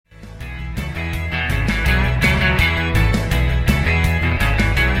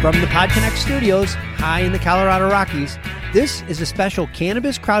From the PodConnect studios, high in the Colorado Rockies, this is a special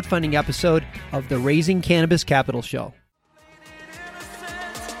cannabis crowdfunding episode of the Raising Cannabis Capital Show.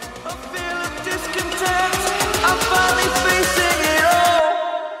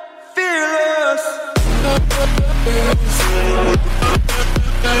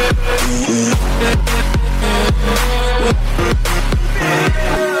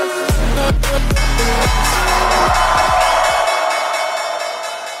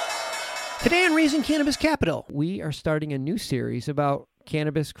 Today on Raising Cannabis Capital, we are starting a new series about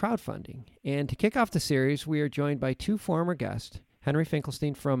cannabis crowdfunding. And to kick off the series, we are joined by two former guests, Henry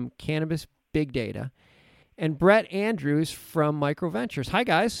Finkelstein from Cannabis Big Data and Brett Andrews from MicroVentures. Hi,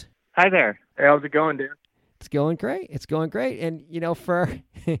 guys. Hi there. Hey, how's it going, Dan? It's going great. It's going great. And, for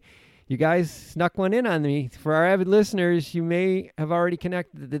you guys snuck one in on me. For our avid listeners, you may have already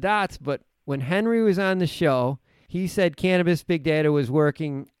connected the dots, but when Henry was on the show, he said Cannabis Big Data was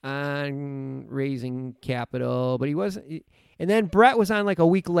working on raising capital, but he wasn't. And then Brett was on like a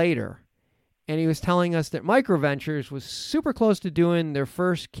week later, and he was telling us that MicroVentures was super close to doing their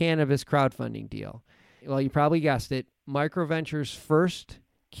first cannabis crowdfunding deal. Well, you probably guessed it. MicroVentures' first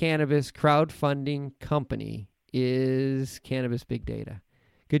cannabis crowdfunding company is Cannabis Big Data.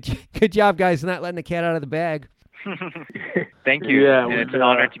 Good job, guys, not letting the cat out of the bag. Thank you. Yeah, and it's an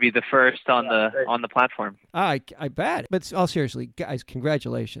honor to be the first on the platform. I bet. But all seriously, guys,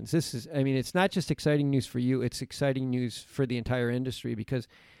 congratulations. It's not just exciting news for you, it's exciting news for the entire industry because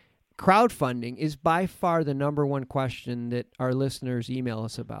crowdfunding is by far the number one question that our listeners email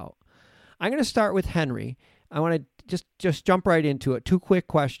us about. I'm going to start with Henry. I want to just jump right into it. Two quick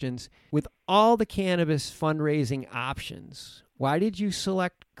questions. With all the cannabis fundraising options, why did you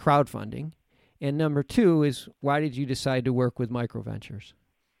select crowdfunding? And number two is, why did you decide to work with MicroVentures?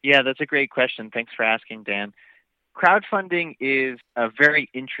 Yeah, that's a great question. Thanks for asking, Dan. Crowdfunding is a very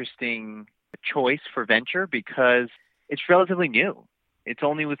interesting choice for venture because it's relatively new. It's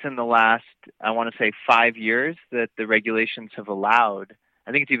only within the last, 5 years that the regulations have allowed.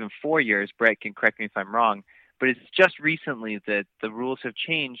 I think it's even 4 years. Brett can correct me if I'm wrong. But it's just recently that the rules have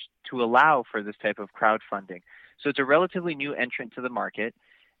changed to allow for this type of crowdfunding. So it's a relatively new entrant to the market.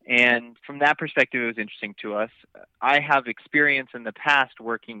 And from that perspective, it was interesting to us. I have experience in the past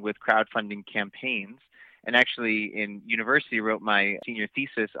working with crowdfunding campaigns, and actually in university wrote my senior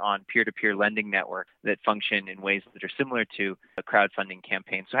thesis on peer-to-peer lending networks that function in ways that are similar to a crowdfunding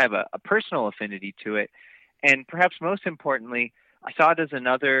campaign. So I have a personal affinity to it. And perhaps most importantly, I saw it as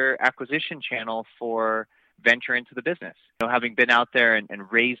another acquisition channel for venture into the business. Having been out there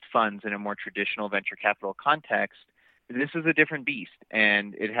and raised funds in a more traditional venture capital context, this is a different beast,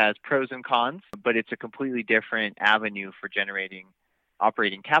 and it has pros and cons, but it's a completely different avenue for generating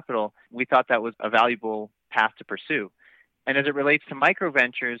operating capital. We thought that was a valuable path to pursue. And as it relates to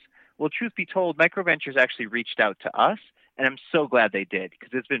MicroVentures, well, truth be told, MicroVentures actually reached out to us, and I'm so glad they did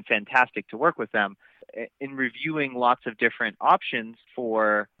because it's been fantastic to work with them. In reviewing lots of different options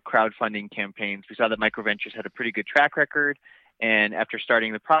for crowdfunding campaigns, we saw that MicroVentures had a pretty good track record, and after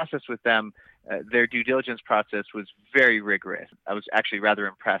starting the process with them, their due diligence process was very rigorous. I was actually rather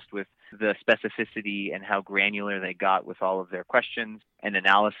impressed with the specificity and how granular they got with all of their questions and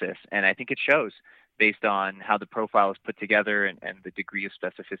analysis. And I think it shows based on how the profile is put together and the degree of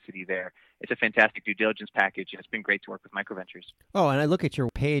specificity there. It's a fantastic due diligence package, and it's been great to work with MicroVentures. Oh, and I look at your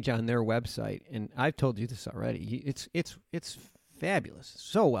page on their website, and I've told you this already. It's fabulous.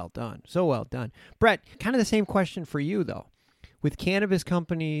 So well done. So well done. Brett, kind of the same question for you, though. With cannabis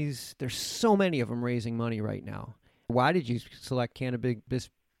companies, there's so many of them raising money right now. Why did you select Cannabis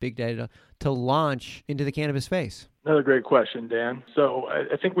Big Data to launch into the cannabis space? Another great question, Dan. So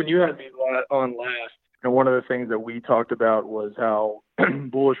I think when you had me on last, one of the things that we talked about was how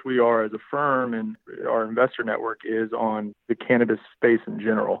bullish we are as a firm and our investor network is on the cannabis space in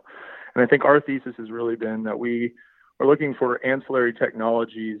general. And I think our thesis has really been that we are looking for ancillary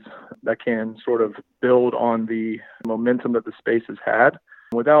technologies that can sort of build on the momentum that the space has had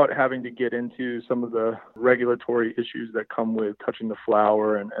without having to get into some of the regulatory issues that come with touching the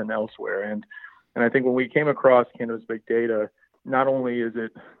flower and elsewhere. And I think when we came across Cannabis Big Data, not only does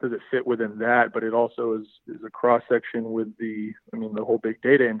it fit within that, but it also is a cross section with the whole big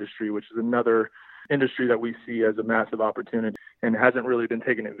data industry, which is another industry that we see as a massive opportunity and hasn't really been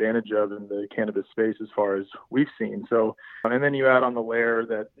taken advantage of in the cannabis space as far as we've seen. So, and then you add on the layer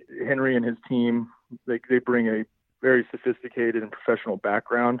that Henry and his team, they bring a very sophisticated and professional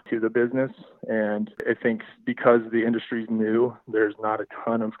background to the business. And I think because the industry's new, there's not a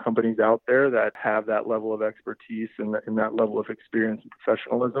ton of companies out there that have that level of expertise and that level of experience and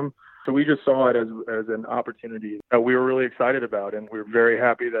professionalism. So we just saw it as an opportunity that we were really excited about. And we're very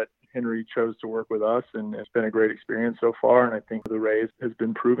happy that Henry chose to work with us, and it's been a great experience so far. And I think the raise has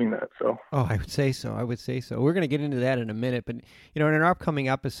been proving that. So, I would say so. We're going to get into that in a minute, but in our upcoming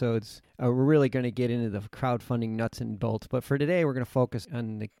episodes, we're really going to get into the crowdfunding nuts and bolts. But for today, we're going to focus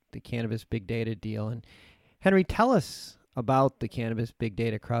on the Cannabis Big Data deal. And Henry, tell us about the Cannabis Big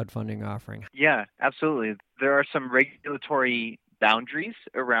Data crowdfunding offering. Yeah, absolutely. There are some regulatory boundaries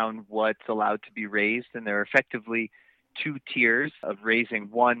around what's allowed to be raised, and there are effectively two tiers of raising.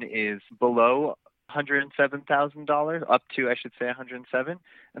 One is below $107,000, up to, I should say, $107,000,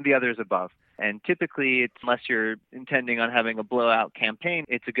 and the other is above. And typically, unless you're intending on having a blowout campaign,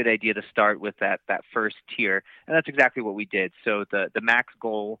 it's a good idea to start with that first tier. And that's exactly what we did. So the max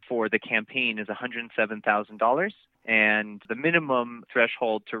goal for the campaign is $107,000. And the minimum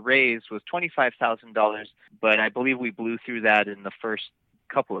threshold to raise was $25,000, but I believe we blew through that in the first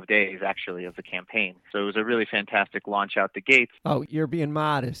couple of days, actually, of the campaign. So it was a really fantastic launch out the gates. Oh, you're being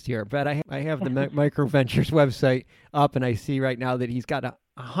modest here, but I have the MicroVentures website up, and I see right now that he's got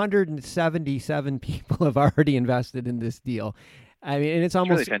 177 people have already invested in this deal. I mean, and it's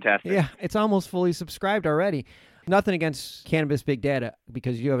almost really fantastic. Yeah, it's almost fully subscribed already. Nothing against Cannabis Big Data,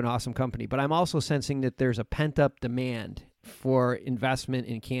 because you have an awesome company, but I'm also sensing that there's a pent-up demand for investment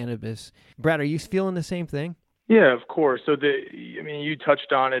in cannabis. Brad, are you feeling the same thing? Yeah, of course. So you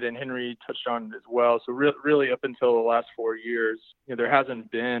touched on it, and Henry touched on it as well. So really up until the last 4 years, there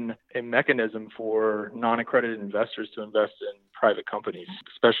hasn't been a mechanism for non-accredited investors to invest in private companies,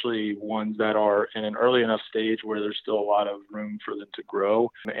 especially ones that are in an early enough stage where there's still a lot of room for them to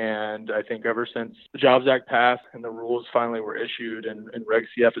grow. And I think ever since the Jobs Act passed and the rules finally were issued and Reg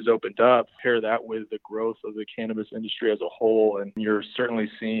CF has opened up, pair that with the growth of the cannabis industry as a whole, and you're certainly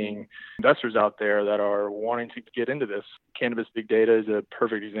seeing investors out there that are wanting to get into this. Cannabis Big Data is a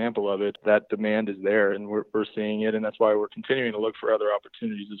perfect example of it. That demand is there, and we're seeing it, and that's why we're continuing to look for other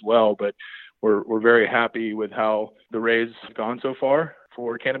opportunities as well. But we're very happy with how the raise has gone so far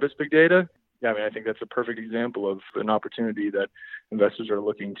for Cannabis Big Data. Yeah, I think that's a perfect example of an opportunity that investors are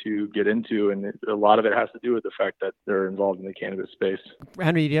looking to get into, and a lot of it has to do with the fact that they're involved in the cannabis space.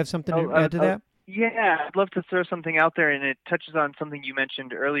 Henry, do you have something to add to that? Yeah, I'd love to throw something out there, and it touches on something you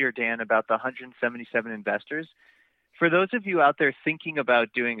mentioned earlier, Dan, about the 177 investors. For those of you out there thinking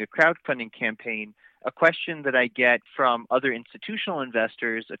about doing a crowdfunding campaign, a question that I get from other institutional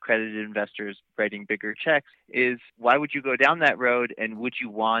investors, accredited investors writing bigger checks, is why would you go down that road, and would you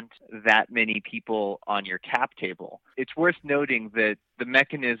want that many people on your cap table? It's worth noting that the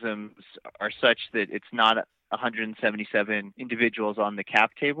mechanisms are such that it's not 177 individuals on the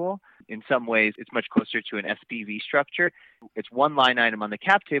cap table. In some ways, it's much closer to an SPV structure. It's one line item on the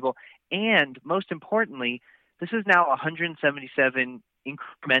cap table. And most importantly, this is now 177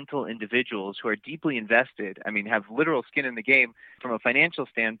 incremental individuals who are deeply invested, have literal skin in the game from a financial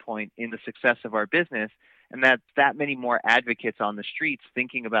standpoint in the success of our business. And that's that many more advocates on the streets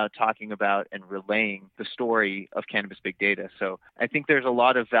thinking about, talking about, and relaying the story of Cannabis Big Data. So I think there's a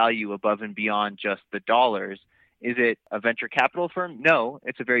lot of value above and beyond just the dollars. Is it a venture capital firm? No,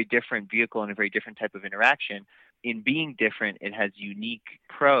 it's a very different vehicle and a very different type of interaction. In being different, it has unique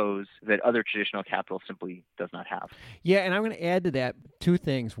pros that other traditional capital simply does not have. Yeah, and I'm going to add to that two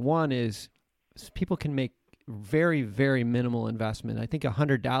things. One is people can make very, very minimal investment. I think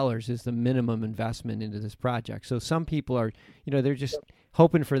 $100 is the minimum investment into this project. So some people are, they're just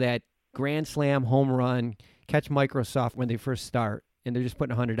hoping for that grand slam home run, catch Microsoft when they first start, and they're just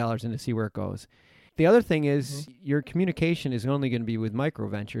putting $100 in to see where it goes. The other thing is your communication is only going to be with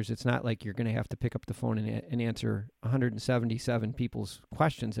MicroVentures. It's not like you're going to have to pick up the phone and answer 177 people's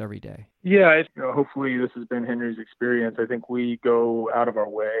questions every day. Yeah, hopefully this has been Henry's experience. I think we go out of our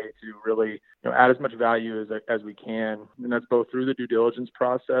way to really add as much value as we can, and that's both through the due diligence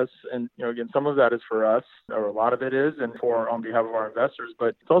process. And again, some of that is for us, or a lot of it is, and on behalf of our investors.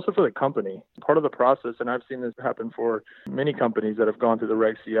 But it's also for the company. Part of the process, and I've seen this happen for many companies that have gone through the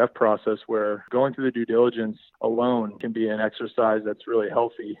Reg CF process, where going through the due diligence alone can be an exercise that's really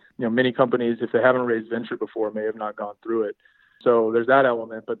healthy. Many companies, if they haven't raised venture before, may have not gone through it. So there's that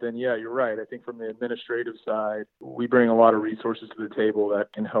element. But then, yeah, you're right. I think from the administrative side, we bring a lot of resources to the table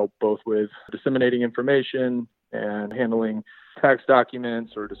that can help both with disseminating information and handling tax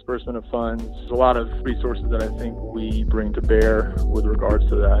documents or disbursement of funds. There's a lot of resources that I think we bring to bear with regards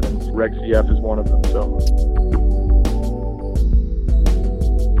to that, and Reg CF is one of them. So.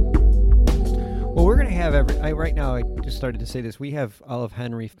 Well, we're going to have have right now, I just started to say this. We have all of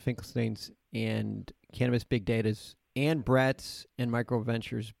Henry Finkelstein's and Cannabis Big Data's and Brett's and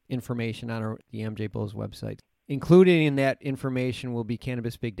MicroVentures information on the MJ Bulls website. Included in that information will be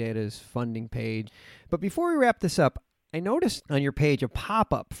Cannabis Big Data's funding page. But before we wrap this up, I noticed on your page a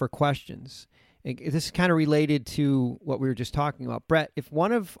pop-up for questions. This is kind of related to what we were just talking about. Brett, if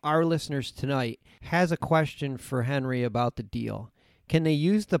one of our listeners tonight has a question for Henry about the deal, can they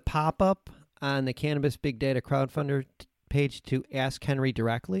use the pop-up on the Cannabis Big Data crowdfunder page to ask Henry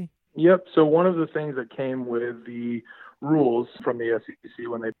directly? Yep. So one of the things that came with the rules from the SEC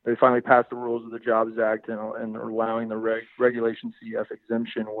when they finally passed the rules of the Jobs Act and allowing the Regulation CF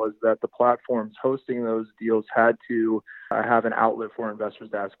exemption was that the platforms hosting those deals had to have an outlet for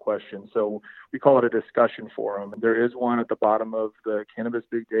investors to ask questions. So we call it a discussion forum. There is one at the bottom of the Cannabis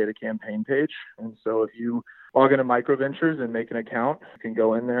Big Data campaign page. And so if you log into MicroVentures and make an account, you can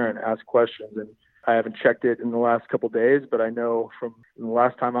go in there and ask questions. And I haven't checked it in the last couple of days, but I know from the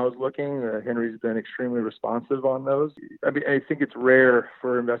last time I was looking, Henry's been extremely responsive on those. I mean, I think it's rare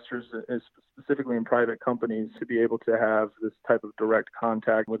for investors, specifically in private companies, to be able to have this type of direct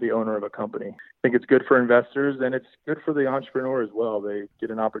contact with the owner of a company. I think it's good for investors and it's good for the entrepreneur as well. They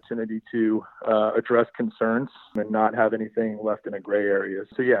get an opportunity to address concerns and not have anything left in a gray area.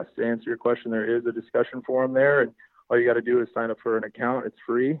 So yes, to answer your question, there is a discussion forum there. And all you got to do is sign up for an account. It's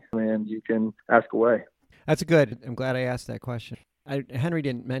free, and you can ask away. That's good. I'm glad I asked that question. Henry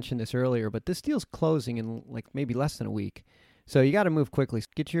didn't mention this earlier, but this deal's closing in like maybe less than a week. So you got to move quickly.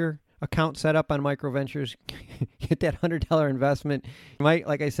 Get your account set up on MicroVentures. Get that $100 investment.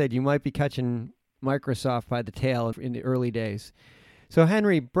 Like I said, you might be catching Microsoft by the tail in the early days. So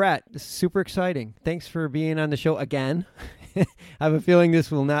Henry, Brett, this is super exciting. Thanks for being on the show again. I have a feeling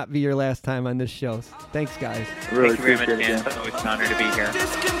this will not be your last time on this show. Thanks, guys. Really Thank you very much, Dan. It's always an honor to be here.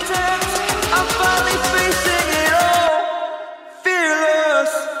 I'm finally facing it all,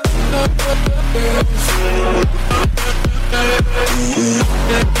 fearless.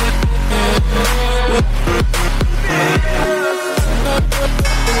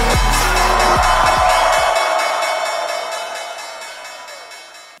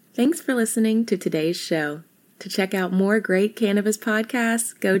 Thanks for listening to today's show. To check out more great cannabis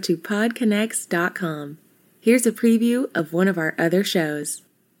podcasts, go to podconnects.com. Here's a preview of one of our other shows.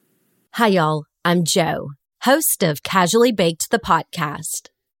 Hi, y'all. I'm Jo, host of Casually Baked, the podcast.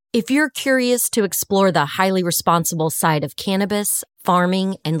 If you're curious to explore the highly responsible side of cannabis,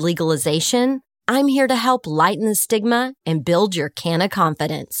 farming, and legalization, I'm here to help lighten the stigma and build your canna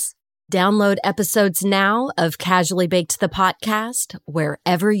confidence. Download episodes now of Casually Baked, the podcast,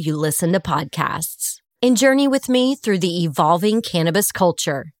 wherever you listen to podcasts. And journey with me through the evolving cannabis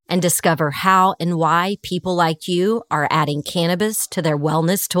culture and discover how and why people like you are adding cannabis to their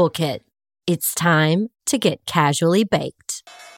wellness toolkit. It's time to get casually baked.